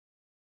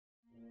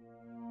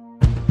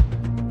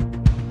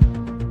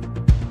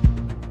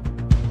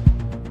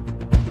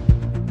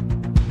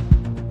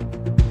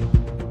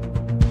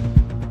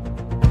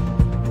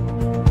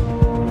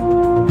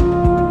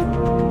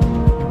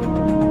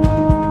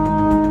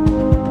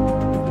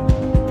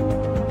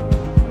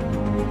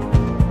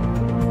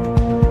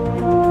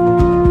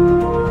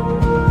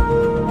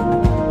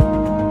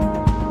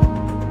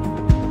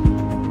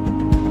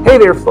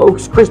there,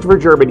 folks. Christopher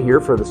German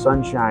here for the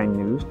Sunshine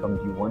News, coming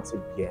to you once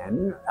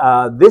again.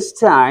 This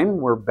time,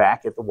 we're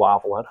back at the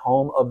Waffle Hut,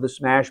 home of the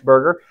Smash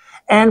Burger,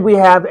 and we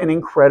have an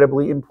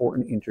incredibly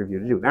important interview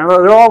to do. Now,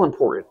 they're all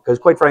important because,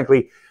 quite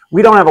frankly,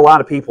 we don't have a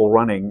lot of people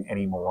running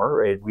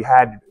anymore.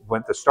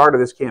 Went the start of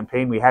this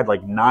campaign, we had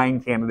like 9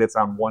 candidates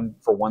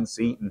for one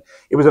seat, and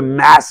it was a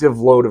massive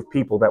load of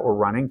people that were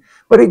running.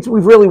 But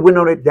we've really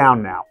winnowed it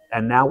down now,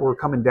 and now we're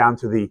coming down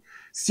to the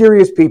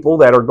serious people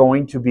that are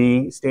going to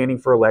be standing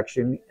for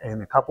election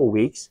in a couple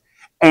weeks.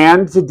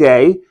 And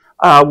today,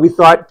 we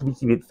thought, to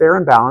keep it fair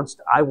and balanced,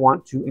 I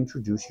want to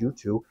introduce you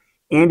to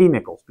Andy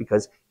Nichols,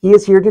 because he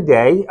is here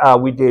today.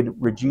 We did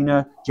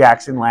Regina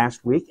Jackson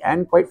last week,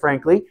 and quite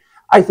frankly,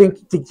 I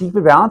think to keep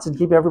it balanced and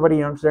keep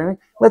everybody understanding,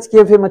 let's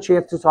give him a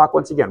chance to talk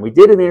once again. We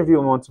did an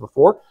interview once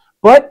before,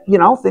 but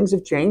things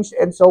have changed,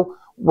 and so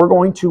we're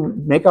going to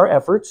make our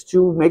efforts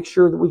to make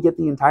sure that we get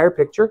the entire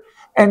picture.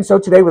 And so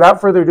today, without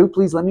further ado,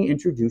 please let me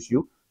introduce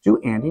you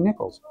to Andy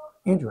Nichols.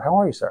 Andrew, how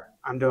are you, sir?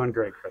 I'm doing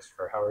great,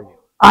 Christopher. How are you?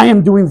 I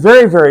am doing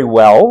very, very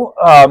well.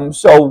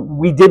 So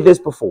we did this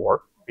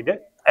before. We did.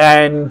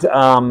 And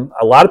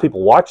a lot of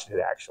people watched it,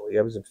 actually.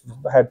 It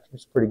had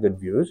pretty good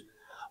views.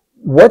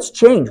 What's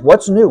changed?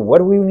 What's new? What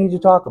do we need to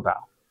talk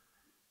about?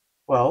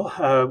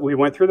 Well, we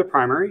went through the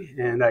primary,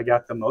 and I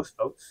got the most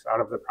votes out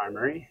of the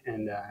primary,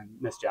 and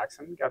Miss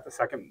Jackson got the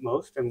second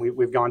most, and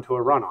we've gone to a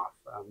runoff.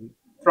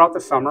 Throughout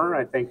the summer,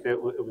 I think that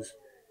it was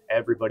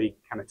everybody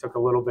kind of took a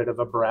little bit of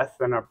a breath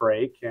and a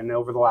break, and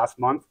over the last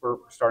month, we're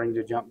starting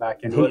to jump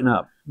back into Heating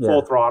up.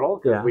 Full throttle,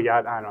 because we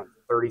got,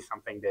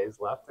 30-something days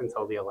left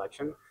until the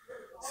election.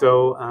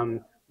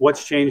 So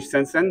what's changed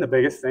since then? The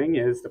biggest thing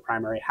is the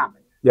primary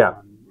happened. Yeah.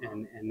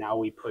 And now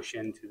we push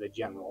into the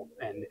general.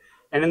 And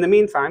in the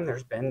meantime,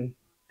 there's been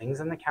things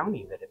in the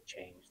county that have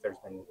changed. There's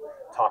been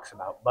talks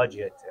about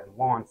budget and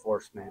law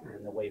enforcement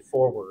and the way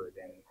forward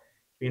and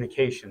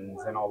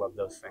communications and all of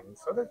those things.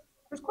 So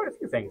there's quite a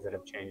few things that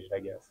have changed, I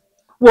guess.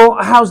 Well,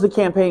 how's the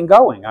campaign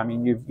going? I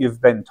mean,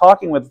 you've been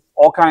talking with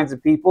all kinds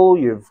of people.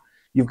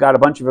 You've got a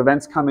bunch of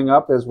events coming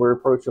up as we're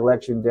approaching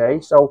Election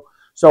Day.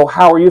 So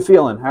how are you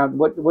feeling?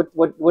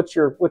 What's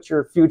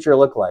your future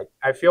look like?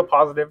 I feel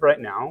positive right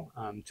now.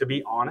 To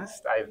be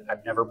honest,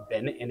 I've never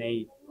been in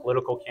a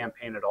political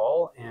campaign at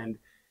all, and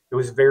it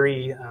was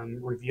very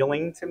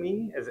revealing to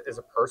me as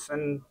a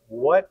person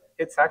what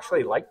it's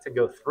actually like to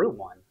go through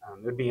one.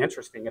 It would be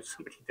interesting if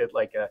somebody did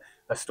like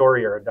a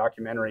story or a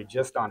documentary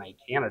just on a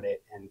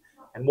candidate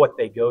and what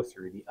they go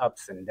through, the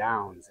ups and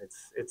downs.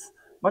 It's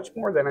much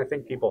more than I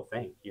think people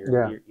think.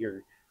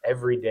 You're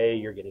every day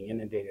you're getting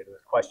inundated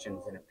with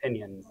questions and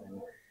opinions,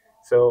 and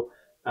so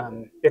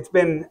it's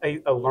been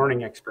a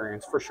learning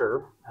experience for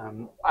sure.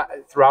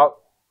 Throughout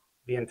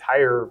the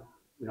entire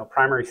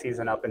primary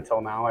season up until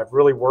now, I've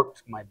really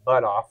worked my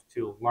butt off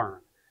to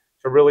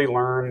really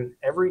learn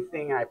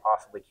everything I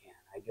possibly can.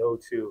 I go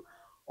to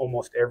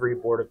almost every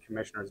Board of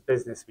Commissioners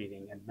business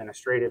meeting,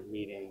 administrative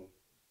meeting,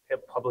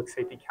 public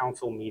safety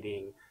council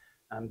meeting,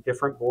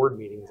 different board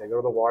meetings. I go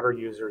to the water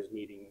users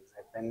meetings.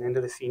 I've been into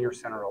the senior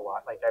center a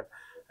lot. Like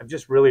I've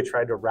just really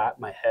tried to wrap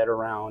my head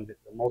around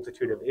the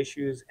multitude of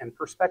issues and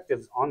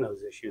perspectives on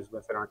those issues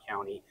within our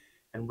county,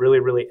 and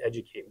really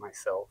educate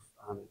myself.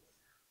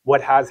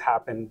 What has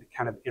happened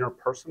kind of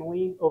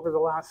interpersonally over the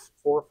last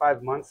 4 or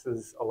 5 months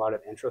is a lot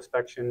of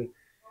introspection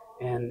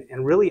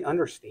and really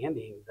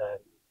understanding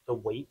the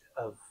weight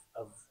of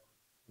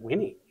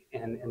winning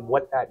and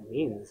what that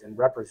means, and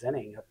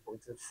representing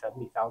upwards of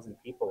 70,000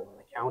 people in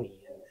the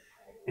county,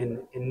 and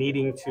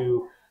needing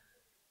to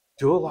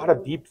do a lot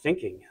of deep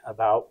thinking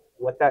about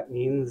what that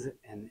means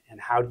and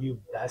how do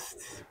you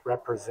best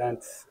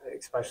represent,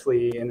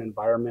 especially in an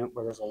environment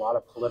where there's a lot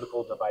of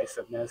political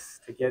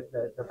divisiveness, to get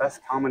the best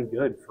common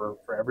good for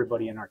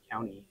everybody in our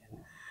county. And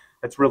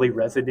that's really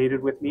resonated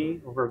with me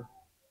over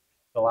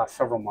the last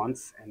several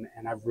months, and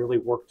I've really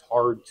worked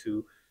hard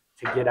to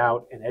get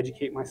out and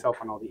educate myself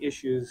on all the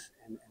issues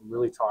and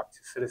really talk to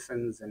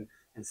citizens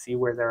and see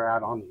where they're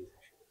at on these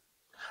issues.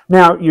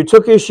 Now, you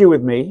took issue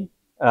with me.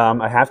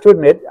 I have to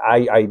admit,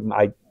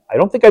 I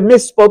don't think I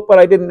misspoke, but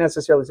I didn't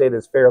necessarily say it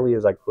as fairly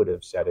as I could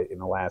have said it in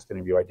the last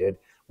interview I did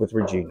with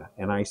Regina.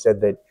 And I said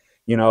that,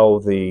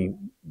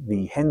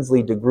 the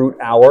Hensley DeGroot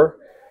hour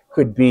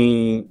could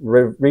be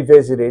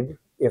revisited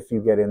if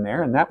you get in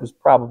there. And that was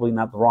probably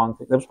not the wrong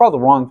thing. That was probably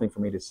the wrong thing for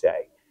me to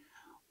say.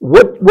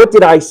 What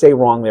did I say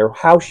wrong there?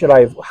 How should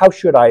I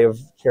have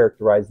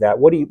characterized that?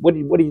 What do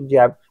you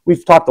have?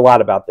 We've talked a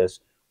lot about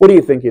this. What do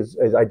you think is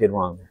I did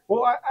wrong there?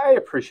 Well, I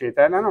appreciate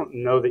that, and I don't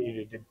know that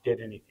you did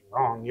anything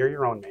wrong. You're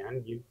your own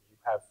man. You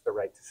have the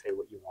right to say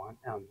what you want.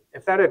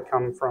 If that had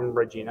come from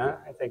Regina,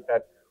 I think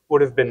that would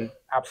have been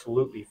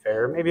absolutely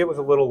fair. Maybe it was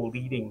a little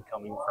leading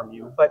coming from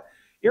you, but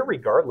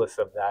irregardless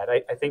of that,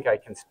 I think I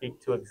can speak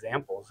to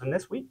examples, and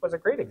this week was a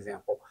great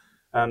example.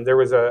 There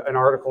was an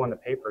article in the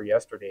paper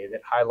yesterday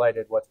that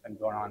highlighted what's been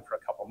going on for a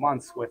couple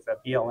months with the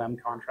BLM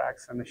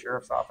contracts in the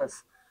sheriff's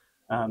office.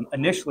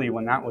 Initially,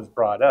 when that was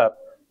brought up,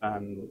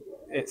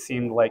 it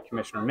seemed like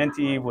Commissioner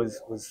Minty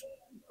was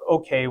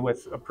okay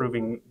with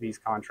approving these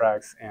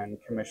contracts, and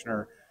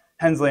Commissioner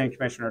Hensley and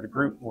Commissioner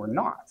DeGroot were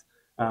not.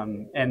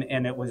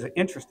 And it was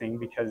interesting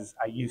because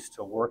I used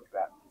to work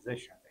that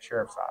position at the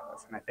sheriff's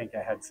office, and I think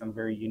I had some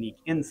very unique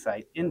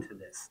insight into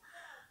this.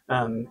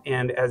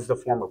 And as the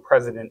former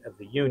president of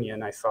the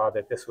union, I saw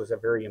that this was a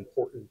very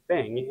important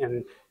thing.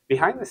 And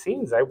behind the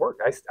scenes, I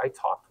worked. I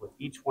talked with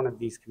each one of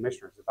these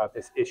commissioners about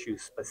this issue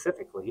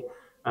specifically.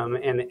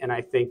 And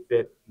I think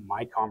that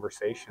my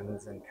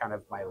conversations and kind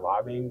of my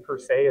lobbying per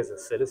se as a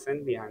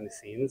citizen behind the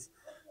scenes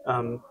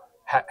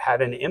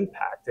had an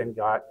impact and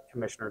got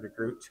Commissioner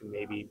DeGroot to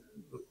maybe,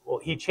 well,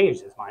 he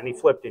changed his mind. He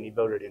flipped and he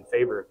voted in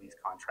favor of these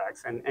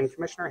contracts. And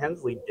Commissioner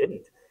Hensley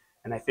didn't.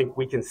 And I think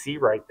we can see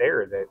right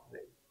there that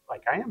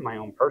like I am my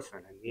own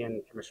person, and me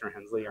and Commissioner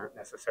Hensley aren't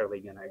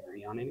necessarily going to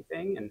agree on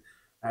anything, and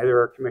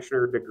neither are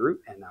Commissioner DeGroot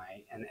and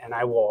I. And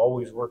I will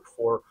always work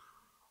for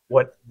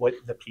what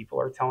the people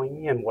are telling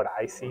me and what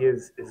I see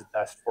is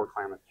best for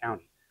Klamath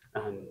County.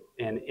 And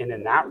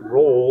in that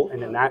role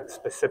and in that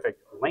specific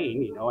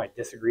lane, you know, I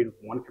disagreed with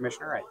one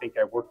commissioner. I think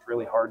I worked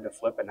really hard to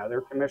flip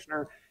another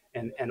commissioner,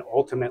 and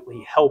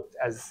ultimately helped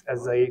as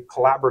a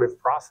collaborative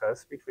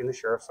process between the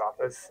sheriff's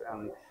office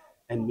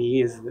and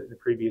me as the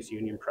previous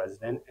union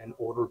president in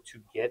order to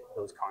get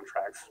those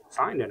contracts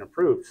signed and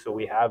approved. So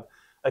we have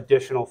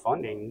additional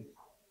funding,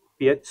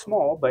 be it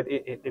small, but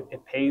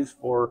it pays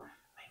for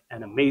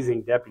an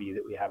amazing deputy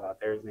that we have out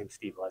there. His name's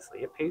Steve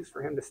Leslie. It pays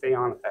for him to stay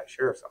on at that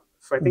sheriff's office.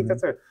 So I think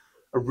that's a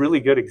really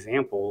good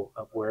example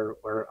of where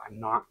I'm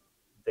not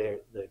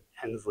the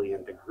Hensley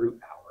and DeGroot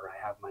power. I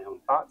have my own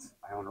thoughts,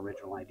 my own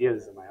original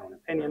ideas, and my own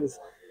opinions,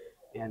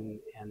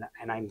 and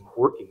I'm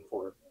working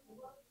for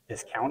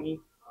this county,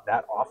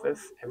 that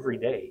office every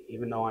day,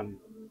 even though I'm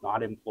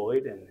not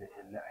employed and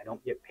I don't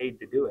get paid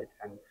to do it.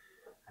 And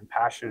I'm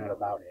passionate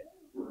about it.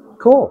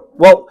 Cool.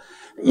 Well,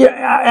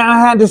 yeah,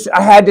 I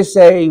had to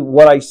say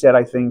what I said,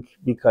 I think,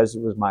 because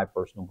it was my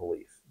personal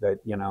belief that,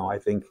 you know, I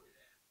think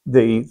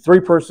the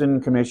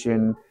 3-person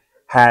commission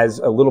has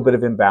a little bit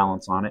of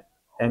imbalance on it.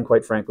 And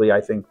quite frankly,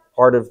 I think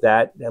part of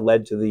that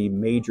led to the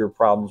major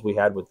problems we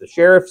had with the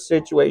sheriff's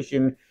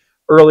situation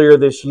earlier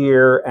this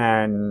year,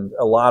 and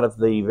a lot of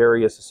the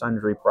various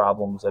sundry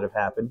problems that have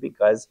happened,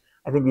 because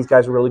I think these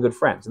guys are really good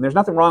friends. And there's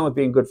nothing wrong with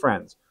being good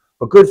friends,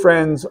 but good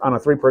friends on a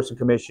 3-person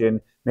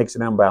commission makes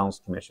an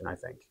unbalanced commission, I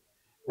think.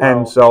 Well,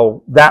 and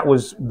so that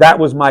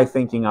was my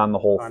thinking on the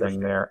whole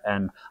thing there.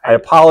 And I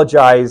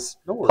apologize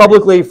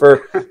publicly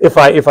for if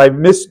I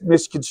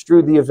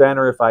misconstrued the event,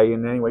 or if I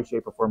in any way,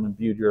 shape, or form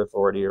imbued your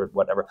authority or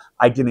whatever.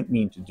 I didn't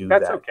mean to do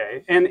that. That's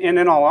okay. And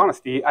in all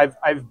honesty,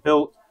 I've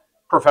built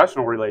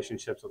professional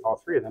relationships with all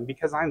 3 of them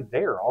because I'm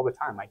there all the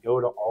time. I go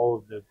to all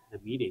of the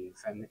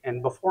meetings,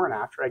 and before and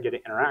after I get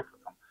to interact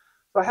with them.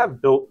 So I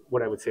have built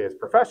what I would say is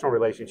professional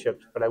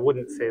relationships, but I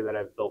wouldn't say that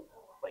I've built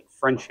like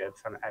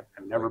friendships.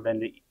 I've never been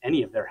to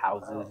any of their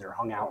houses or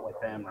hung out with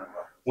them or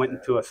went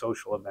into a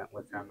social event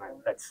with them.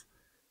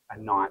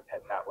 I'm not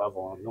at that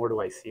level, nor do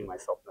I see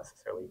myself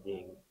necessarily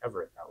being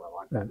ever at that level.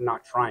 I'm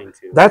not trying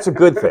to. That's a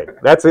good thing.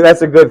 That's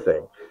a good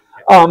thing.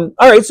 All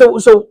right. So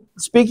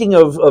speaking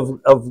of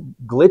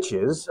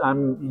glitches,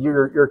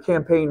 your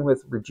campaign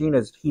with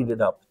Regina's heated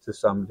up to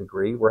some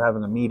degree. We're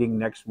having a meeting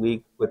next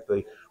week with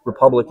the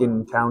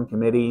Republican town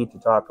committee to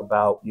talk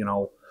about, you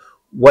know,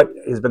 what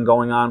has been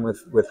going on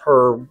with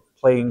her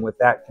playing with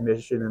that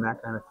commission and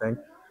that kind of thing.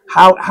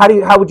 How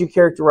would you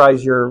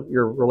characterize your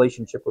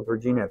relationship with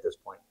Regina at this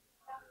point?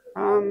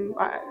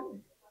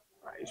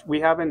 We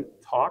haven't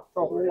talked a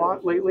whole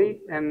lot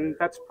lately, and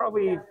that's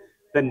probably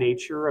the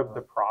nature of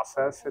the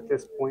process at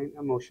this point.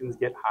 Emotions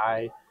get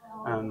high.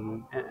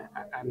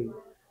 I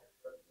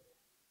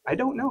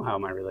don't know how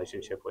my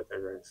relationship with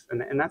her is,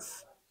 and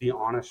that's the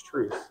honest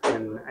truth.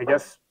 And I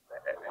guess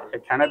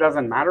it kind of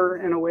doesn't matter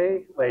in a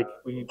way. Like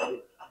we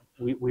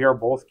are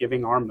both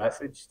giving our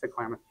message to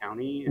Klamath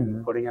County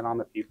and putting it on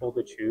the people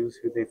to choose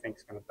who they think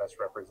is going to best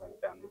represent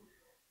them.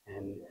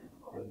 And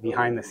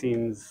behind the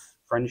scenes,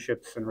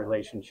 friendships and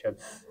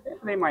relationships,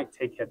 they might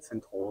take hits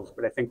and tolls,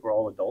 but I think we're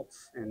all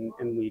adults, and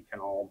we can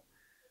all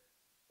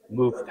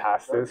move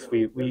past this.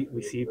 We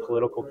see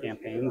political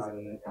campaigns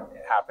and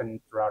it happen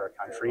throughout our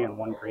country, and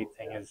one great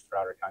thing is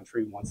throughout our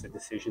country, once a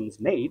decision's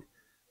made,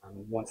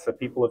 once the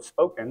people have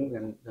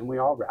spoken, then we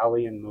all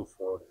rally and move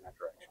forward in that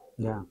direction.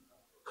 Yeah.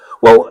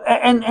 Well,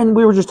 and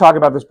we were just talking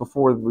about this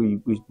before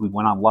we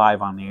went on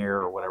live on the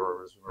air or whatever it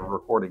was, we were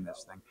recording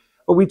this thing.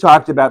 But we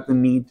talked about the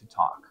need to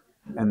talk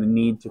and the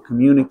need to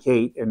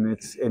communicate, and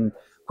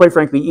quite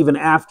frankly, even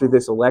after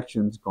this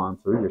election's gone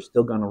through, you're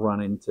still going to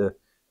run into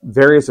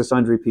various and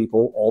sundry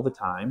people all the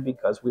time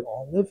because we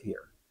all live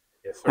here.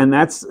 Yes, sir. And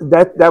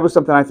that was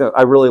something I thought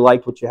I really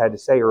liked what you had to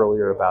say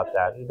earlier about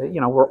that. You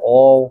know, we're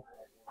all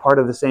part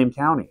of the same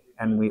county,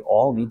 and we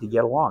all need to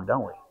get along,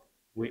 don't we?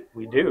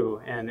 We do,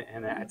 and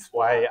that's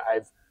why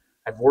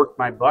I've worked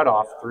my butt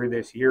off through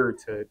this year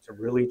to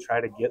really try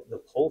to get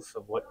the pulse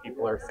of what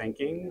people are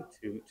thinking,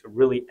 to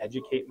really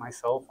educate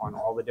myself on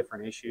all the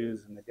different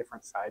issues and the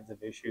different sides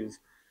of issues,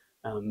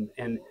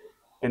 and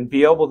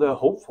be able to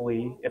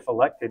hopefully, if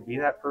elected, be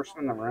that person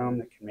in the room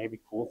that can maybe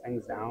cool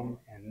things down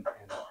and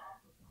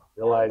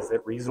realize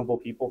that reasonable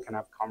people can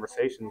have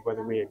conversations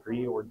whether we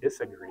agree or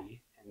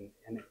disagree,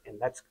 and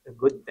that's a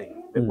good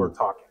thing that we're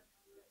talking.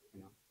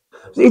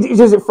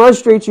 Does it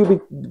frustrate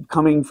you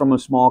coming from a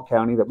small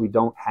county that we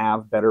don't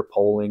have better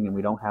polling and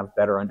we don't have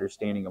better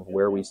understanding of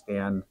where we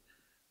stand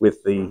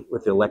with the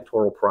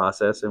electoral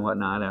process and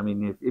whatnot? I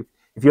mean,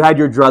 if you had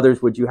your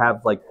druthers, would you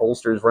have like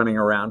pollsters running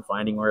around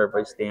finding where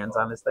everybody stands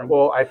on this thing?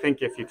 Well, I think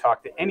if you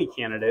talk to any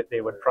candidate,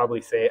 they would probably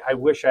say, I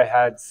wish I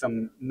had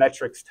some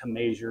metrics to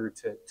measure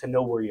to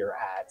know where you're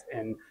at.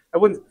 And I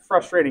wouldn't,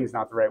 frustrating is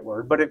not the right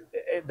word, but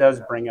it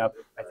does bring up,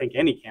 I think,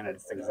 any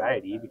candidate's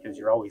anxiety, because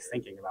you're always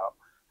thinking about,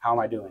 how am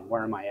I doing?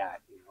 Where am I at?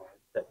 You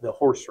know, the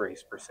horse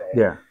race per se.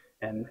 Yeah.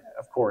 And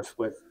of course,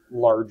 with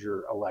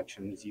larger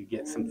elections, you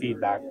get some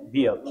feedback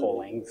via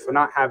polling. So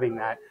not having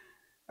that,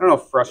 I don't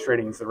know if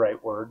frustrating is the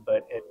right word,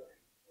 but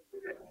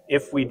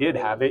if we did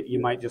have it, you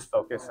might just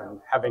focus and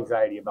have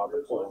anxiety about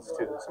the polls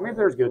too. So maybe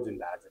there's goods and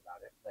bads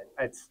about it,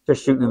 but it's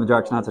just shooting in the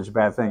dark's not such a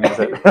bad thing, is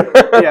it?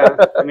 Yeah,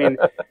 I mean,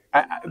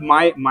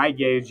 my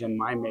gauge and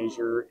my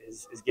measure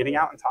is getting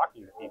out and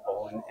talking to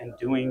people and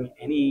doing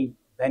any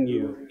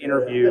venue,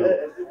 interview,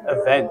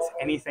 event,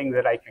 anything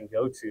that I can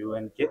go to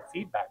and get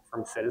feedback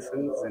from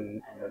citizens and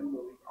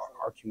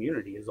our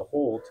community as a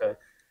whole to,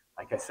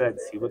 like I said,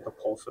 see what the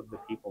pulse of the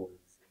people is.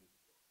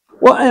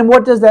 Well, and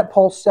what does that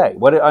pulse say?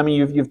 I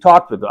mean, you've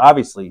talked with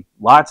obviously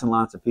lots and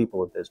lots of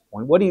people at this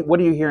point. What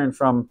are you hearing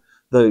from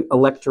the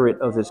electorate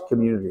of this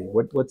community?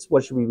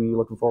 What should we be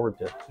looking forward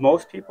to?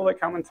 Most people that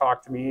come and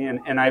talk to me,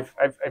 and I've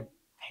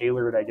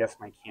tailored, I guess,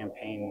 my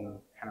campaign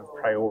kind of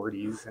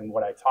priorities and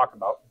what I talk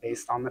about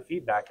based on the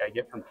feedback I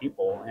get from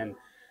people. And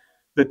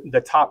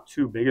the top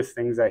two biggest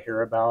things I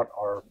hear about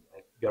are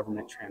like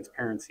government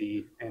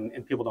transparency,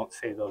 and people don't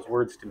say those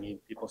words to me.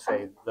 People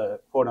say the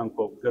quote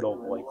unquote good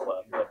old boy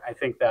club, but I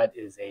think that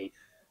is a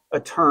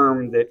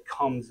term that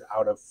comes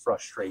out of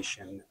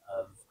frustration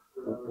of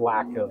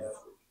lack of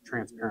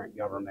transparent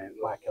government,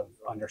 lack of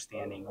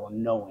understanding or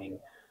knowing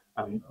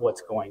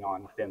what's going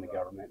on within the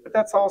government. But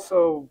that's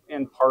also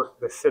in part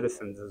the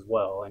citizens as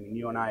well. I mean,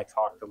 you and I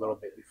talked a little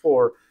bit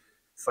before.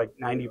 It's like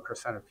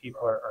 90% of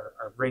people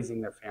are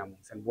raising their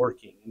families and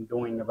working and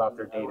going about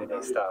their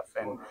day-to-day stuff,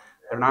 and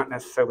they're not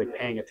necessarily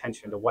paying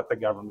attention to what the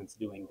government's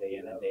doing day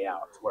in and day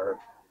out, where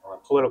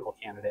a political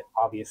candidate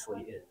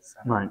obviously is.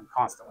 Right. I'm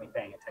constantly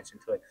paying attention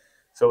to it.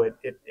 So it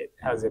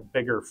has a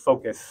bigger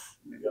focus.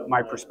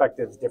 My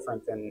perspective is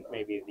different than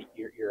maybe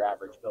your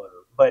average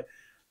voter. But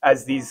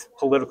as these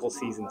political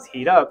seasons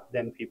heat up,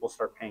 then people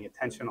start paying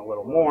attention a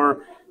little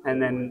more.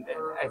 And then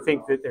I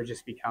think that there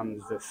just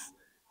becomes this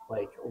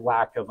like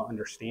lack of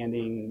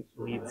understanding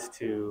leads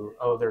to,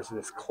 oh, there's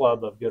this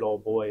club of good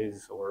old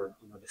boys, or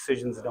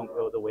decisions that don't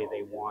go the way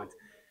they want.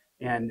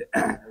 And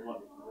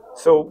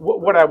so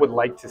what I would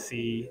like to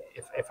see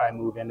if I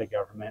move into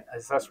government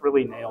is us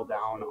really nail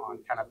down on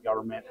kind of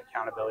government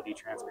accountability,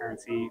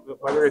 transparency,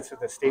 whether it's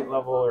at the state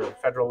level or the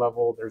federal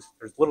level. There's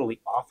literally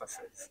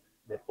offices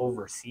that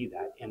oversee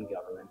that in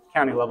government.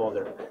 County level,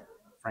 there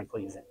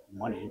frankly isn't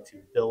money to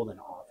build an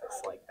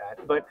office like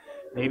that, but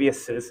maybe a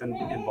citizen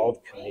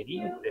involved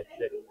committee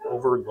that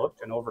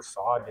overlooked and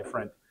oversaw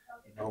different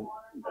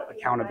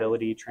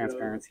accountability,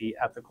 transparency,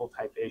 ethical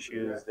type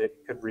issues that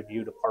could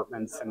review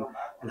departments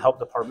and help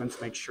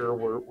departments make sure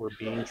we're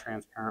being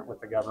transparent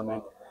with the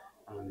government.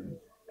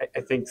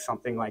 I think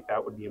something like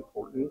that would be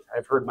important.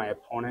 I've heard my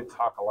opponent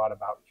talk a lot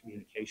about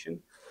communication.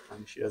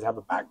 She does have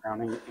a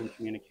background in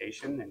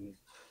communication, and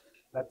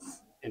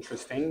that's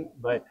interesting,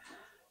 but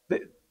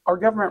our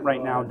government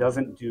right now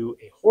doesn't do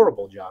a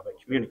horrible job at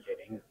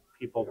communicating.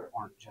 People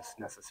aren't just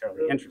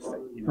necessarily interested.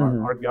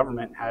 Our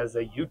government has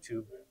a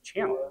YouTube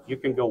channel. You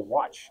can go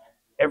watch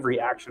every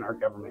action our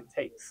government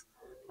takes.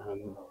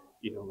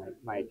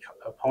 My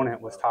opponent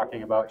was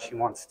talking about she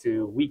wants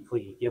to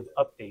weekly give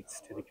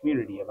updates to the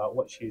community about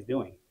what she's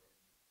doing.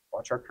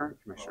 Watch our current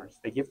commissioners.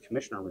 They give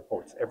commissioner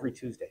reports every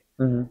Tuesday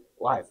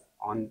live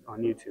on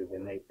YouTube,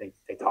 and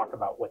they talk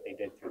about what they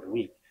did through the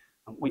week.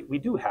 We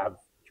do have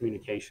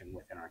communication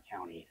within our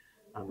county.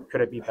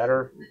 Could it be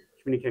better?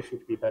 Communication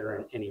could be better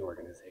in any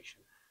organization.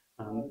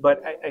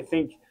 But I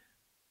think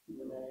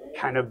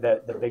kind of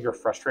the bigger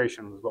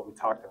frustration was what we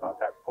talked about,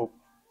 that quote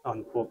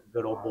unquote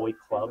good old boy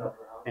club.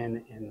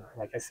 And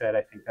like I said,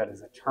 I think that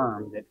is a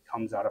term that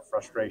comes out of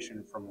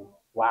frustration from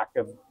lack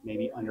of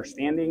maybe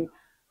understanding.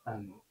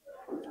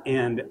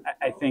 And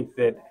I think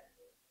that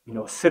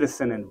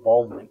citizen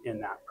involvement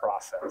in that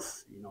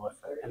process,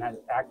 if an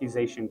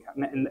accusation,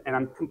 and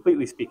I'm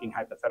completely speaking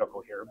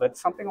hypothetical here, but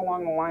something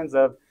along the lines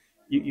of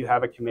you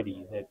have a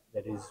committee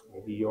that is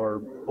maybe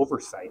your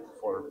oversight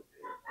for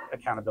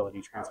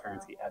accountability,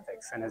 transparency,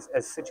 ethics. And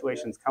as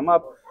situations come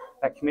up,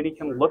 that committee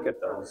can look at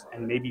those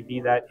and maybe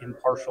be that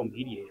impartial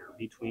mediator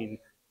between,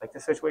 like the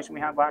situation we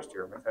had last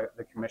year with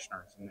the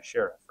commissioners and the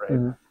sheriff,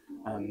 right?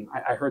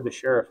 I heard the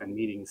sheriff in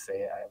meetings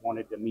say, I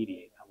wanted to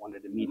mediate.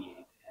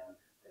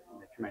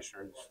 And the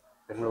commissioners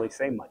didn't really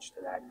say much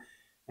to that.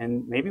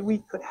 And maybe we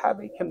could have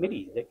a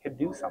committee that could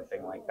do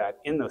something like that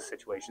in those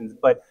situations.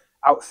 But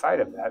outside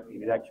of that,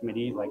 maybe that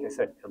committee, like I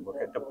said, could look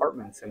at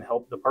departments and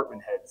help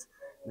department heads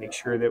make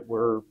sure that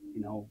we're,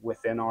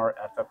 within our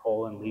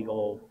ethical and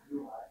legal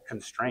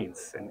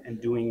constraints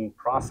and doing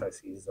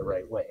processes the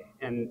right way.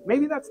 And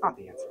maybe that's not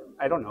the answer.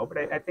 I don't know, but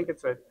I think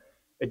it's a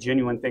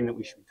genuine thing that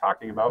we should be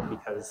talking about,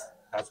 because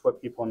that's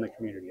what people in the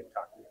community are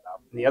talking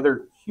about. And the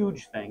other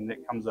huge thing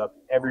that comes up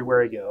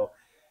everywhere I go,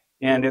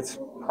 and it's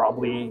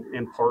probably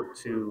in part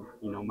to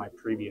my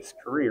previous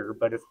career,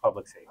 but it's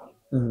public safety.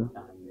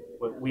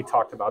 We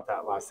talked about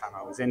that last time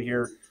I was in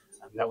here.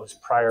 That was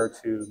prior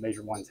to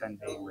Measure 110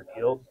 being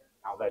repealed.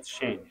 Now that's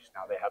changed.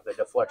 Now they have the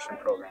deflection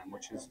program,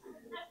 which is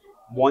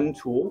one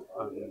tool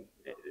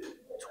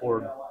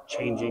toward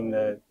changing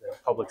the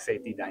public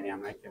safety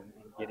dynamic and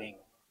getting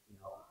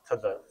to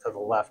the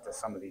left of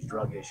some of these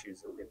drug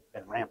issues that have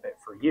been rampant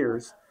for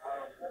years.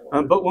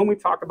 But when we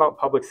talk about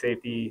public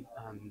safety,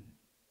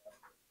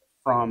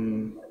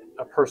 from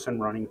a person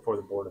running for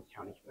the Board of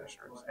County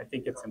Commissioners, I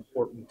think it's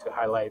important to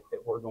highlight that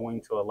we're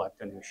going to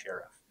elect a new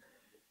sheriff.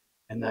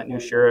 And that new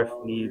sheriff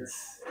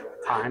needs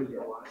time,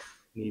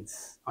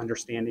 needs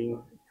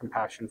understanding,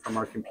 compassion from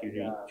our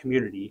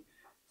community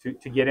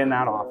to get in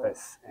that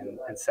office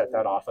and set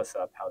that office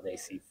up how they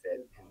see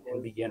fit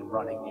and begin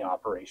running the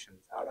operations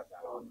out of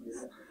that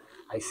office.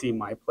 I see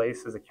my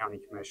place as a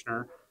county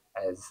commissioner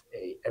as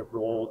a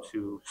role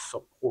to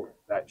support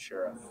that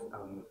sheriff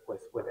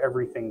with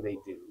everything they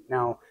do.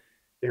 Now,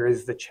 there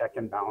is the check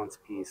and balance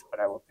piece, but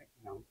I will think,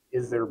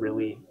 is there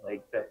really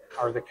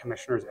are the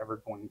commissioners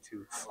ever going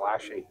to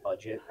slash a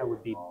budget that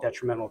would be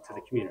detrimental to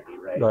the community,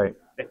 right? Right.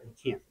 That you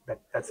can't,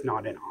 that's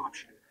not an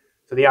option.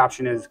 So the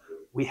option is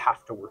we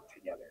have to work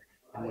together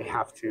and we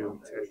have to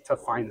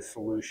find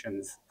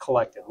solutions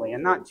collectively,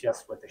 and not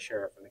just with the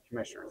sheriff and the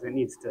commissioners. It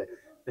needs to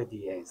the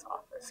DA's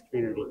office,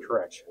 community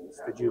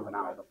corrections, the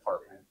juvenile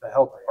department, the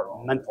health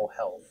department, mental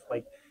health.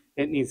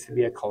 It needs to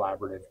be a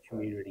collaborative,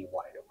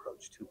 community-wide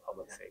approach to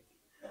public safety.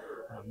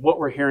 What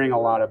we're hearing a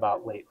lot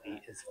about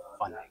lately is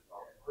funding.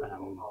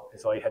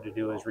 So all you had to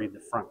do is read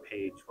the front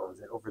page,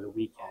 over the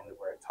weekend,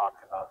 where it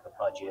talked about the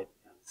budget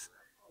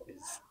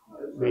is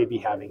maybe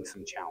having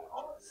some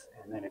challenges.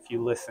 And then if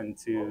you listen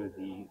to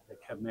the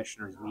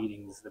commissioners'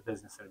 meetings, the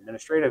business and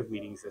administrative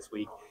meetings this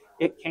week,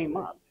 it came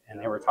up, and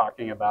they were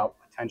talking about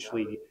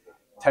potentially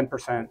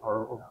 10%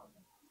 or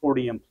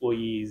 40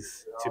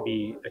 employees to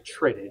be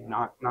attrited,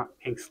 not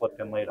pink slipped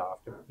and laid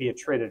off, to be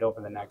attrited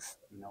over the next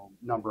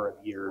number of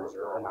years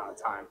or amount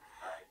of time,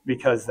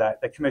 because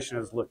that the commission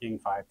is looking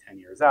 5-10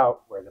 years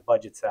out, where the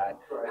budget's at,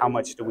 how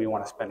much do we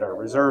want to spend our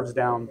reserves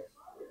down.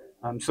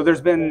 So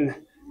there's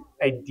been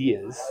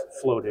ideas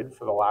floated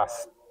for the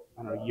last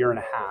year and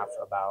a half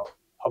about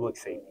public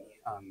safety.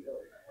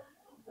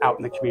 Out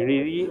in the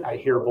community, I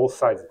hear both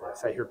sides of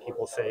this. I hear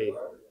people say,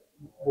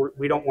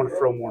 we don't want to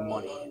throw more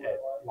money at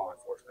law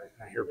enforcement.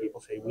 And I hear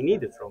people say, we need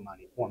to throw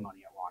more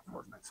money at law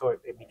enforcement. So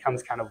it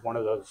becomes kind of one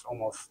of those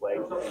almost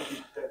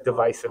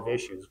divisive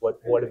issues.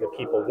 What do the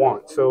people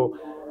want? So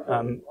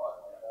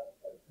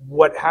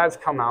what has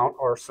come out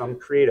are some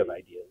creative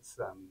ideas.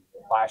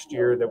 Last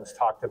year, there was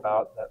talked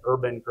about the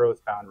urban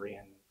growth boundary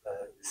and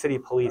the city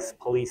police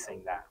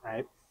policing that,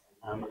 right?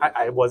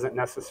 I wasn't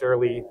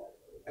necessarily,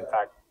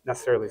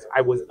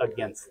 I was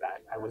against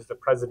that. I was the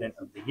president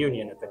of the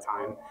union at the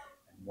time.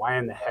 And why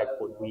in the heck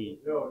would we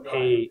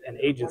pay an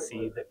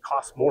agency that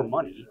costs more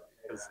money,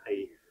 because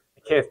a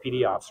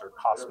KFPD officer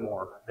costs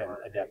more than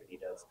a deputy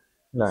does?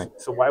 Right.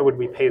 So why would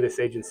we pay this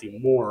agency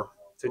more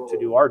to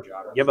do our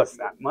job? Give us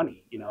that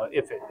money,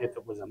 if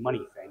it was a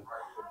money thing.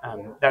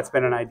 That's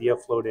been an idea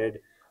floated.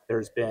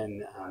 There's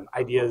been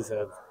ideas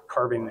of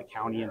carving the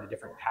county into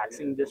different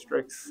taxing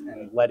districts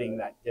and letting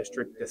that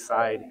district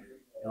decide,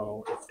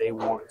 if they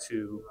want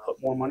to put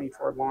more money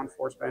toward law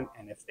enforcement,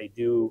 and if they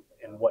do,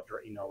 in what,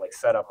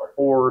 set up a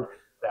board.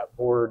 That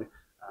board,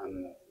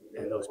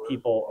 and those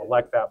people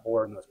elect that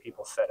board, and those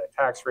people set a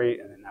tax rate,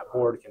 and then that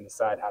board can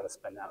decide how to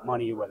spend that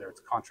money, whether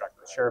it's contract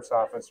with the sheriff's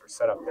office or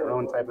set up their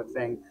own type of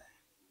thing.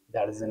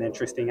 That is an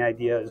interesting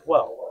idea as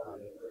well.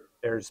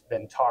 There's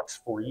been talks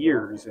for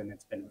years, and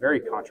it's been very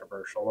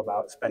controversial,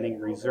 about spending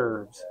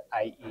reserves,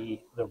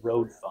 i.e. the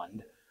road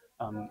fund,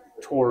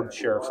 toward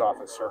sheriff's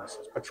office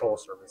services, patrol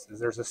services.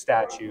 There's a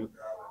statute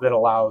that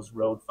allows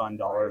road fund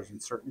dollars in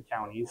certain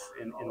counties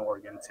in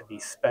Oregon to be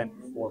spent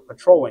for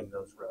patrolling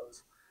those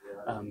roads.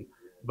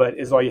 But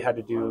all you had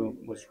to do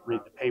was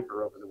read the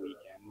paper over the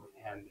weekend,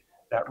 and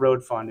that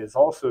road fund is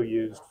also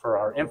used for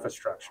our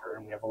infrastructure,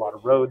 and we have a lot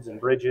of roads and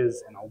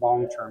bridges and a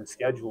long-term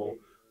schedule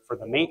for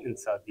the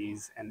maintenance of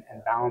these, and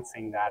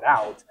balancing that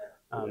out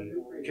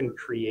can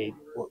create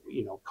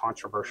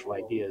controversial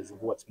ideas of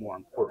what's more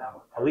important,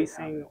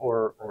 policing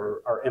or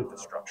our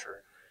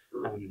infrastructure.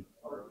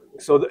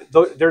 So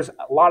there's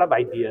a lot of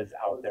ideas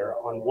out there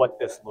on what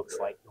this looks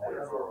like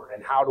going forward,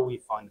 and how do we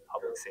fund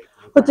public safety.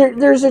 But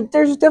there's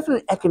a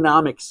definite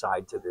economic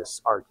side to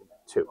this argument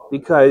too,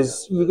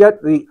 because you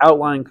got the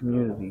outlying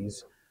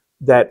communities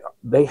that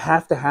they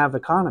have to have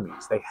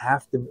economies. They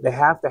have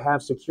to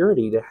have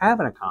security to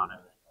have an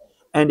economy.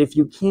 And if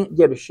you can't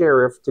get a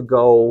sheriff to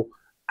go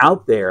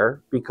out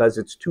there because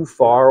it's too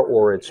far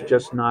or it's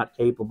just not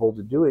capable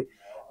to do it,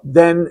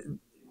 then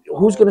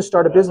who's going to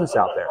start a business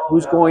out there?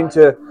 Who's going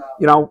to,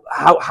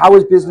 how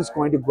is business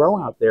going to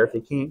grow out there if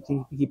they can't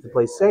keep the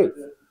place safe?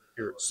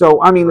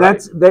 So I mean,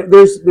 Right.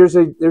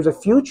 there's a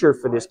future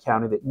for this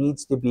county that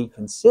needs to be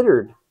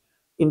considered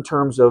in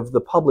terms of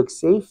the public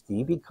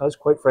safety, because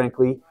quite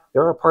frankly,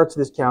 there are parts of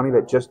this county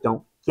that just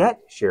don't get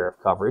sheriff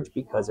coverage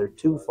because they're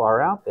too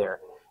far out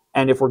there.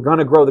 And if we're going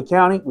to grow the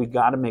county, we've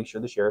got to make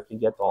sure the sheriff can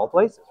get to all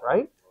places,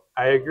 right?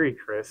 I agree,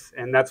 Chris,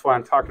 and that's why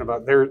I'm talking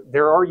about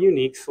there are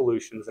unique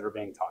solutions that are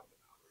being talked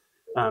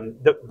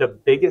about. The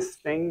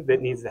biggest thing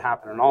that needs to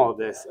happen in all of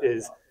this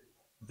is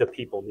the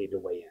people need to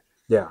weigh in.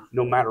 Yeah.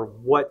 No matter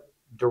what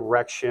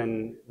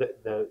direction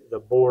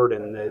the board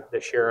and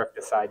the sheriff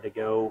decide to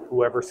go,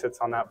 whoever sits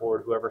on that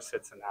board, whoever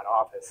sits in that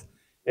office,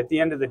 at the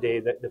end of the day,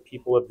 the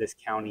people of this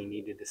county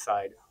need to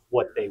decide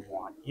what they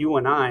want. You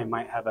and I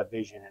might have a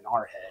vision in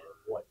our head of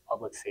what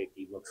public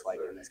safety looks like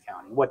in this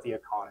county, what the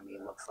economy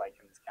looks like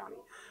in this county.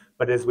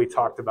 But as we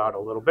talked about a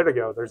little bit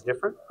ago, there's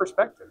different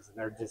perspectives and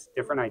they're just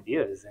different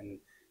ideas, and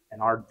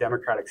our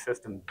democratic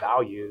system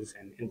values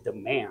and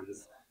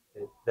demands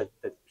that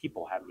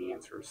people have the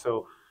answers.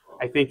 So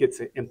I think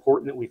it's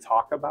important that we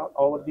talk about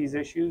all of these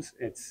issues.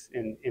 It's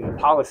in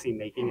policy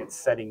making, it's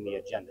setting the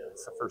agenda.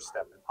 It's the first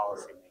step in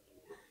policy making.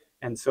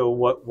 And so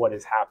what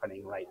is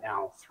happening right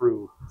now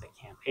through the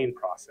campaign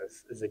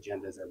process is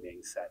agendas are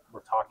being set.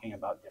 We're talking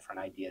about different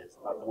ideas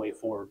about the way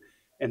forward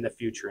in the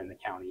future in the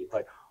county.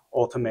 But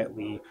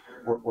ultimately,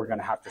 we're going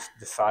to have to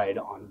decide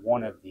on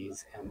one of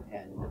these,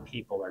 and the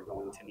people are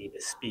going to need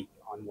to speak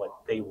on what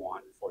they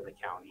want for the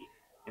county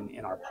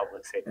in our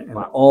public safety. And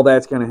all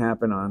that's going to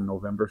happen on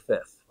November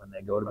 5th when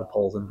they go to the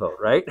polls and vote,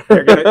 right?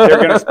 They're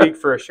going to speak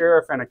for a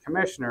sheriff and a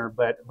commissioner,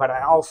 but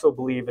I also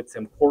believe it's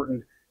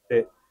important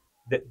that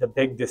the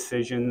big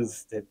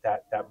decisions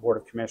that board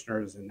of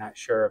commissioners and that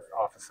sheriff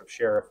office of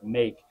sheriff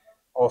make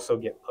also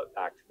get put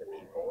back to the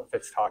people. If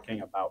it's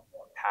talking about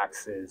more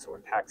taxes or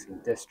taxing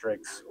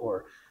districts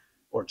or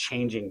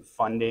changing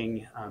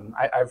funding,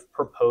 I've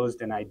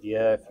proposed an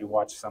idea. If you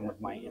watch some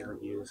of my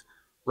interviews,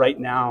 right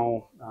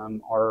now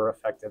our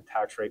effective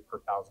tax rate per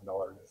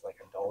 $1,000 is like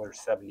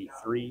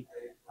 $1.73,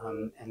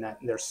 and that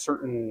there's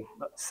certain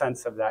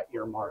sense of that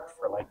earmarked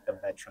for like the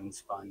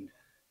Veterans Fund,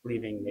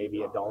 leaving maybe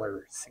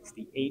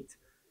 $1.68,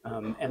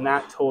 and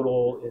that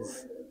total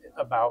is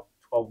about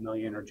 12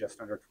 million or just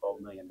under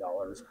 $12 million,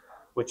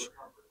 which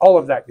all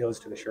of that goes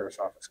to the sheriff's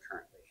office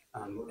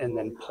currently, and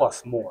then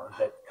plus more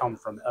that come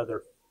from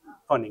other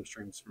funding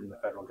streams from the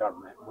federal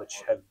government,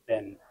 which have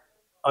been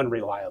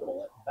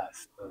unreliable at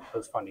best,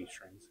 those funding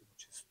streams,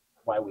 which is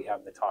why we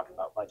have the talk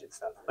about budget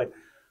stuff. But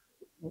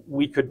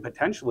we could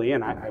potentially,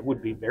 and I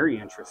would be very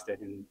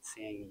interested in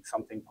seeing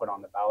something put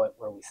on the ballot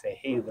where we say,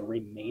 hey, the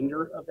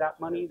remainder of that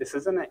money, this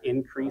isn't an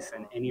increase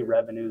in any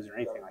revenues or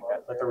anything like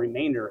that, but the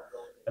remainder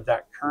of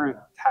that current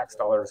tax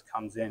dollars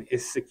comes in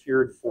is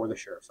secured for the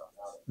sheriff's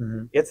office.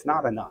 Mm-hmm. It's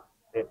not enough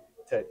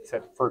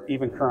for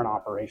even current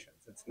operations.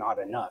 It's not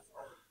enough.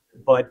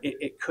 But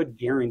it could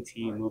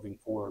guarantee moving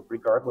forward,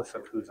 regardless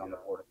of who's on the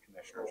board of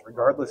commissioners,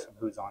 regardless of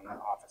who's on the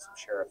office of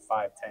sheriff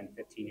 5, 10,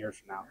 15 years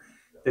from now,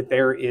 that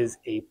there is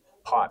a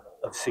pot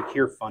of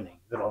secure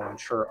funding that will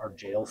ensure our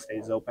jail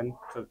stays open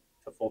to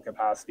full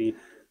capacity,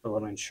 that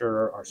will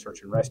ensure our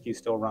search and rescue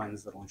still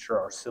runs, that will ensure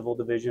our civil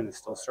division is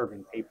still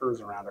serving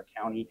papers around our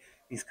county,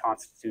 these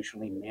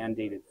constitutionally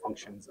mandated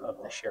functions of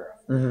the sheriff.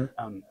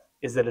 Mm-hmm.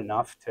 Is it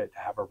enough to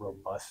have a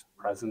robust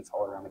presence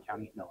all around the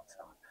county? No, it's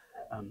not.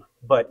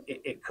 But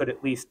it could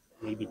at least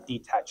maybe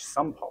detach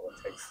some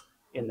politics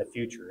in the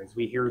future. As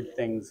we hear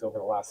things over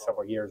the last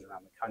several years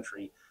around the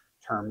country,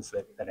 terms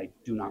that I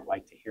do not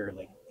like to hear,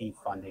 like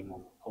defunding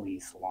of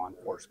police, law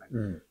enforcement.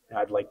 Mm.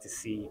 I'd like to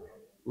see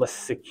less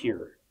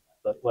secure.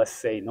 Let's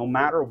say no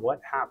matter what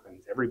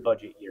happens, every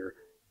budget year,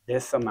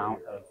 this amount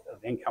of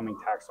incoming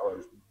tax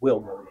dollars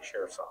will go to the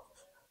sheriff's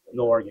office.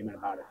 No argument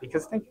about it.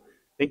 Because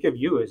think of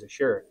you as a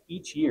sheriff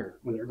each year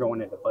when you're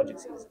going into budget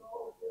season.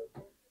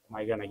 Am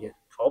I going to get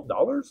 $12?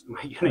 Am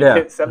I going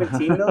to get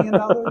 $17 million?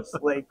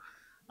 Like,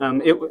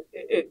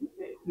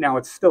 now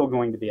it's still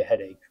going to be a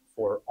headache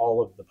for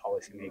all of the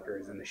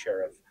policymakers and the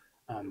sheriff.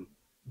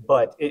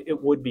 But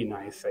it would be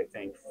nice, I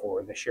think,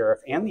 for the sheriff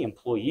and the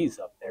employees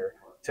up there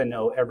to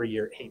know every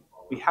year, hey,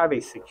 we have a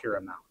secure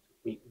amount.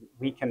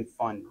 We can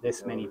fund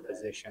this many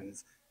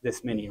positions,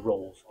 this many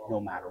roles, no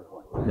matter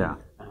what. Yeah.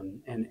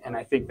 And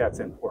I think that's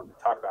important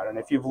to talk about. And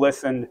if you've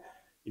listened,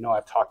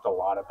 I've talked a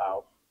lot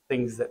about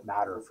things that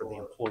matter for the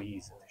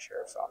employees at the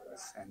sheriff's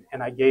office.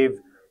 And I gave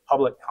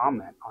public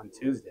comment on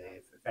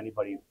Tuesday. If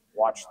anybody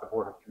watched the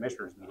Board of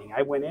Commissioners meeting,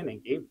 I went in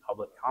and gave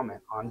public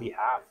comment on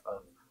behalf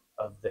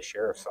of the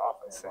sheriff's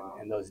office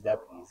and those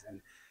deputies.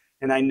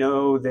 And I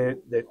know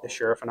that the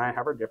sheriff and I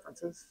have our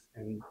differences,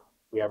 and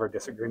we have our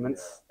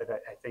disagreements that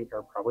I think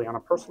are probably on a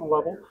personal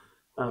level.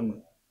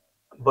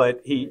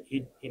 But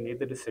he made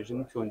the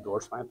decision to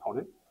endorse my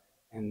opponent,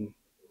 and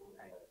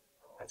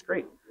that's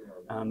great.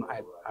 I'm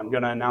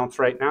going to announce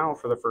right now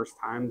for the first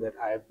time that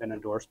I've been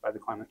endorsed by the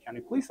Klamath County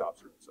Police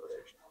Officers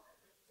Association.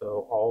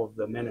 So all of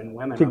the men and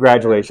women,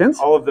 congratulations,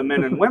 all of the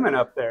men and women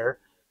up there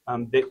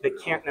that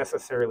can't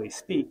necessarily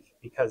speak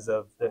because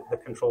of the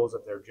controls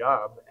of their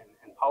job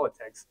and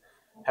politics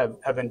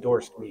have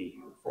endorsed me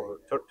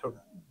to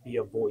be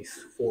a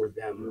voice for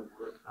them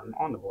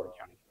on the Board of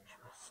County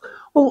Commissioners.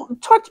 Well,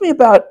 talk to me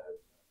about,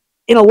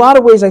 in a lot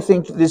of ways, I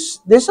think this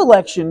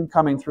election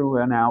coming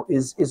through now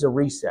is a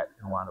reset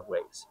in a lot of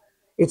ways.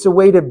 It's a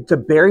way to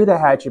bury the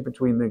hatchet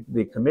between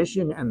the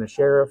commission and the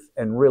sheriff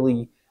and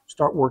really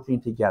start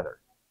working together.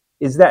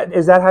 Is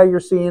that how you're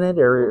seeing it,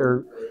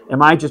 or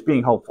am I just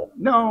being hopeful?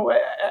 No,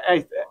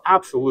 I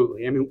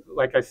absolutely. I mean,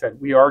 like I said,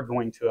 we are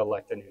going to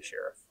elect a new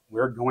sheriff.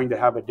 We're going to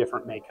have a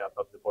different makeup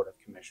of the Board of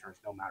Commissioners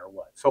no matter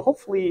what. So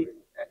hopefully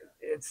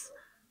it's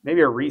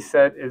maybe a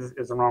reset is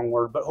the wrong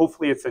word, but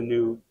hopefully it's a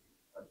new,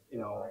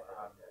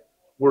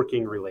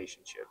 working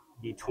relationship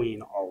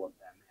between all of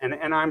them.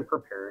 And I'm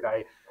prepared.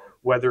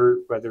 Whether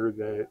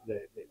the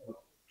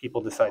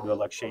people decide to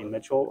elect Shane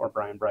Mitchell or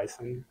Brian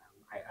Bryson,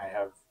 I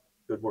have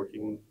good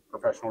working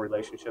professional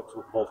relationships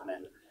with both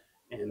men,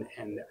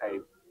 and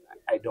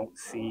I don't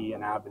see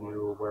an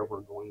avenue where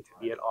we're going to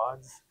be at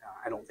odds.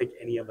 I don't think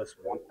any of us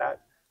want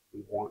that.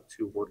 We want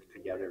to work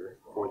together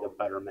for the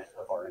betterment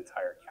of our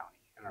entire county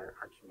and our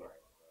community.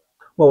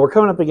 Well, we're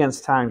coming up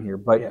against time here,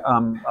 but Yeah.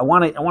 I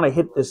want to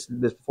hit this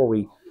before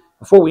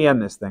we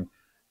end this thing.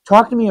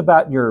 Talk to me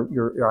about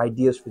your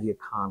ideas for the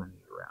economy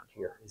around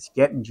here. It's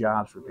getting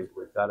jobs for people.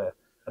 We've got a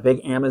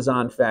big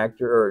Amazon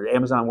factory or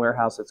Amazon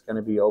warehouse that's going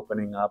to be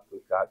opening up.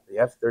 We've got the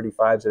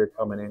F-35s that are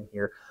coming in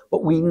here,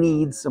 but we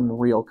need some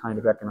real kind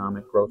of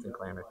economic growth in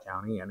Klamath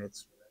County, and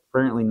it's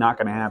apparently not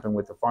going to happen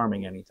with the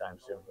farming anytime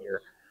soon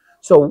here.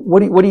 So what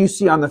do you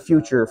see on the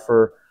future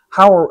for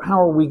how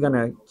are we going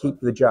to keep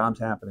the jobs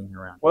happening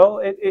around here?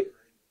 Well,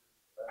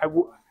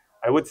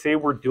 I would say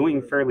we're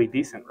doing fairly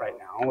decent right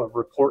now. A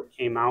report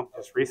came out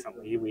just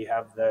recently. We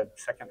have the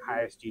second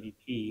highest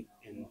GDP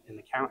in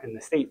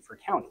the state for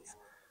counties.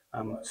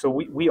 So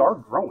we are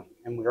growing,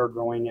 and we are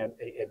growing at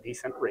a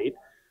decent rate.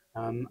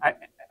 I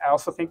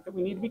also think that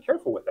we need to be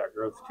careful with that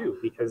growth too,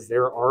 because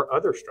there are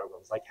other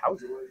struggles like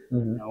housing.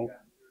 Mm-hmm.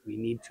 We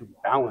need to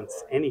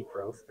balance any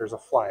growth. There's a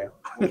fly.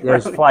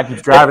 There's a fly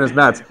keeps driving us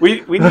nuts.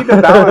 We need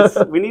to balance.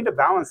 We need to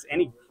balance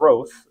any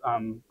growth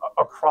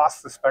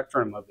across the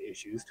spectrum of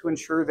issues to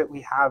ensure that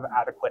we have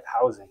adequate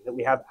housing, that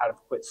we have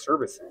adequate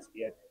services,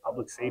 be it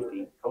public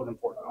safety, code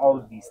enforcement, all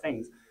of these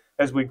things.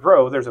 As we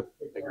grow, there's a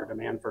bigger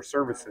demand for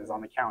services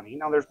on the county.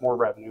 Now there's more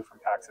revenue from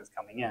taxes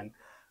coming in,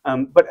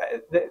 but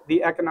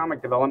the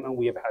economic development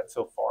we have had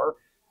so far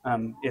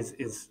is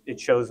it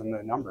shows in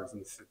the numbers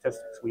and the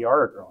statistics. We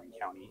are a growing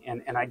county,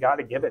 and I got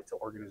to give it to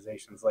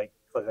organizations like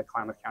the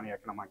Klamath County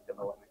Economic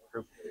Development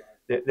Group.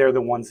 They're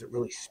the ones that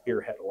really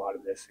spearhead a lot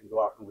of this and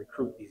go out and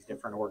recruit these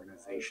different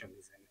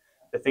organizations. And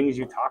the things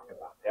you talked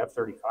about, the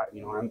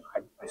F-35.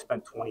 I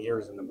spent 20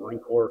 years in the Marine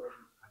Corps.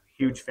 I'm a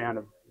huge fan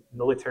of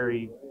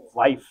military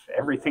life,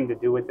 everything to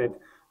do with it,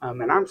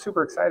 and I'm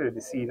super excited to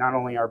see not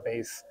only our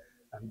base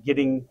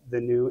getting the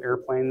new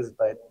airplanes,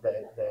 but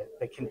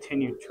the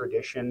continued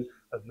tradition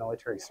of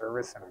military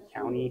service in our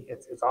county.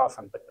 It's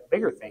awesome. But the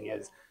bigger thing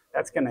is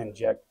that's going to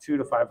inject $200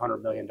 to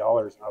 $500 million in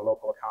our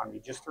local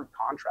economy just through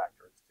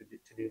contractors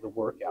to do the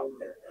work out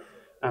there.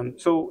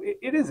 So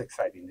it is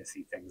exciting to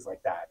see things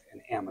like that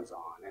in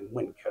Amazon and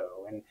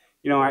Winco. And,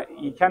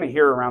 you kind of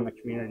hear around the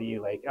community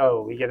like,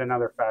 oh, we get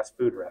another fast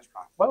food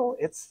restaurant. Well,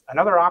 it's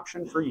another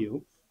option for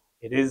you.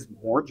 It is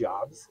more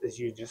jobs, as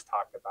you just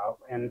talked about.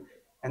 And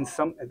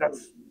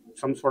that's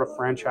some sort of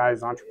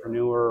franchise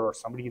entrepreneur or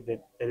somebody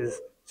that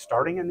is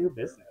starting a new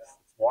business.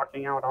 It's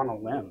walking out on a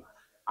limb.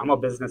 I'm a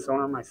business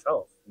owner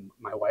myself.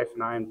 My wife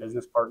and I and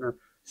business partner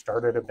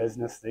started a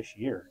business this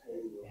year.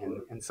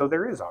 And so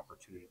there is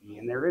opportunity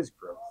and there is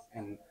growth.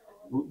 And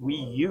we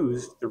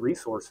used the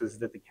resources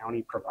that the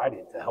county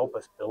provided to help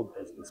us build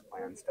business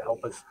plans, to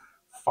help us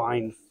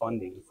find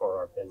funding for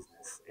our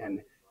business.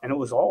 And it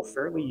was all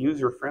fairly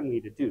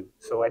user-friendly to do.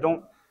 So I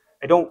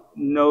don't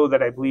know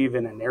that I believe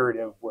in a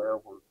narrative where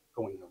we're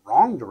going the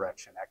wrong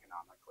direction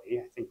economically.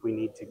 I think we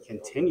need to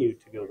continue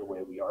to go the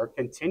way we are,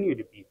 continue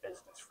to be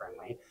business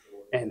friendly.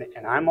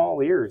 And I'm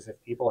all ears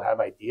if people have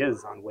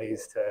ideas on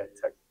ways to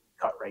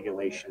cut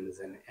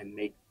regulations and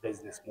make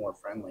business more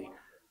friendly.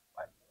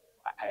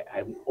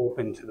 I'm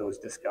open to those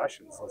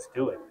discussions. Let's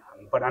do it.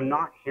 But I'm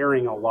not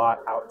hearing a lot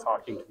out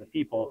talking to the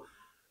people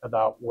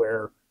about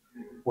where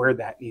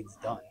that needs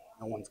done.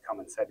 No one's come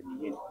and said to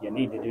me, you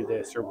need to do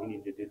this or we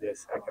need to do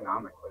this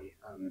economically.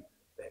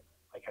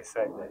 Like I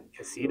said, the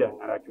CASITA,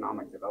 that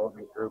Economic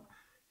Development Group,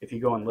 if you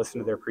go and listen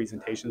to their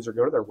presentations or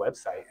go to their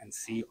website and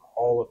see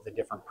all of the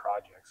different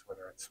projects,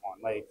 whether it's Swan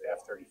Lake, the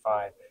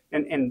F-35,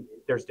 and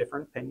there's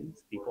different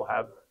opinions. People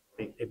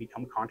they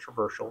become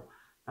controversial.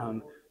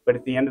 But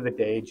at the end of the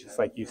day, just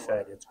like you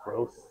said, it's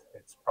growth,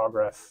 it's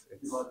progress,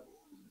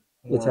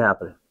 It's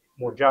happening.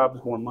 More jobs,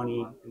 more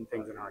money, and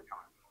things in our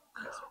economy.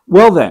 Yes.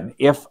 Well then,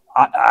 if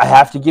I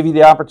have to give you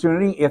the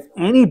opportunity, if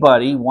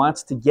anybody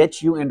wants to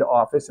get you into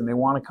office and they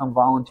want to come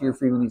volunteer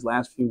for you in these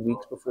last few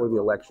weeks before the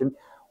election,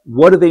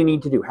 what do they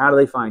need to do? How do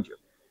they find you?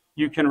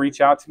 you can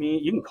reach out to me.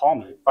 You can call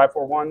me,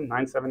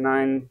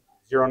 541-979-0944.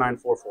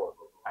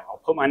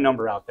 I'll put my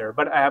number out there.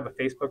 But I have a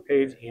Facebook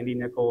page, Andy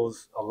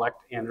Nichols, elect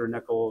Andrew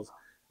Nichols,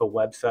 the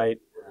website,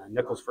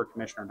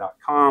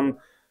 nicholsforcommissioner.com.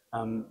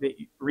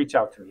 Reach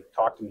out to me,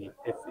 talk to me.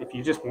 If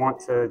you just want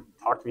to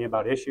talk to me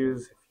about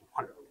issues,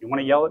 if you want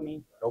to yell at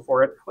me, go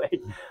for it.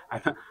 Like,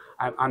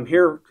 I'm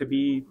here to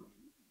be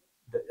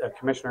a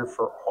commissioner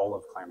for all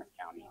of Klamath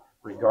County,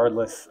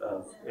 regardless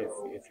of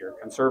if you're a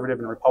conservative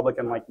and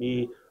Republican like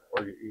me,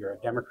 or you're a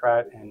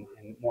Democrat and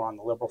more on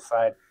the liberal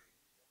side.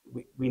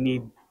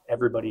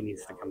 Everybody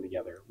needs to come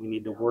together. We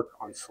need to work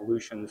on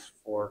solutions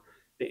for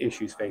the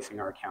issues facing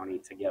our county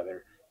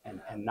together, and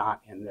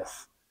not in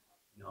this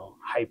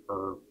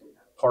hyper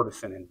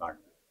partisan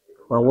environment.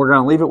 Well, we're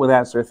going to leave it with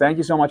that, sir. Thank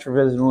you so much for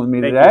visiting with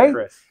me today. Thank you,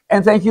 Chris.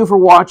 And thank you for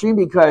watching,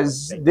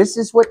 because this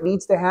is what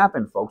needs to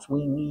happen, folks.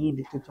 We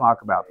need to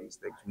talk about these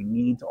things. We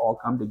need to all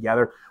come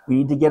together. We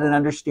need to get an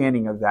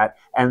understanding of that.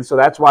 And so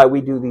that's why we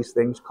do these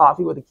things.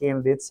 Coffee with the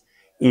Candidates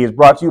is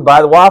brought to you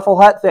by the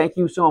Waffle Hut. Thank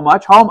you so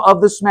much. Home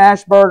of the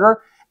Smash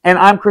Burger. And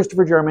I'm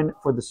Christopher German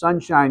for the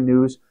Sunshine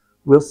News.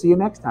 We'll see you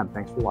next time.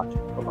 Thanks for watching.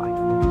 Bye-bye.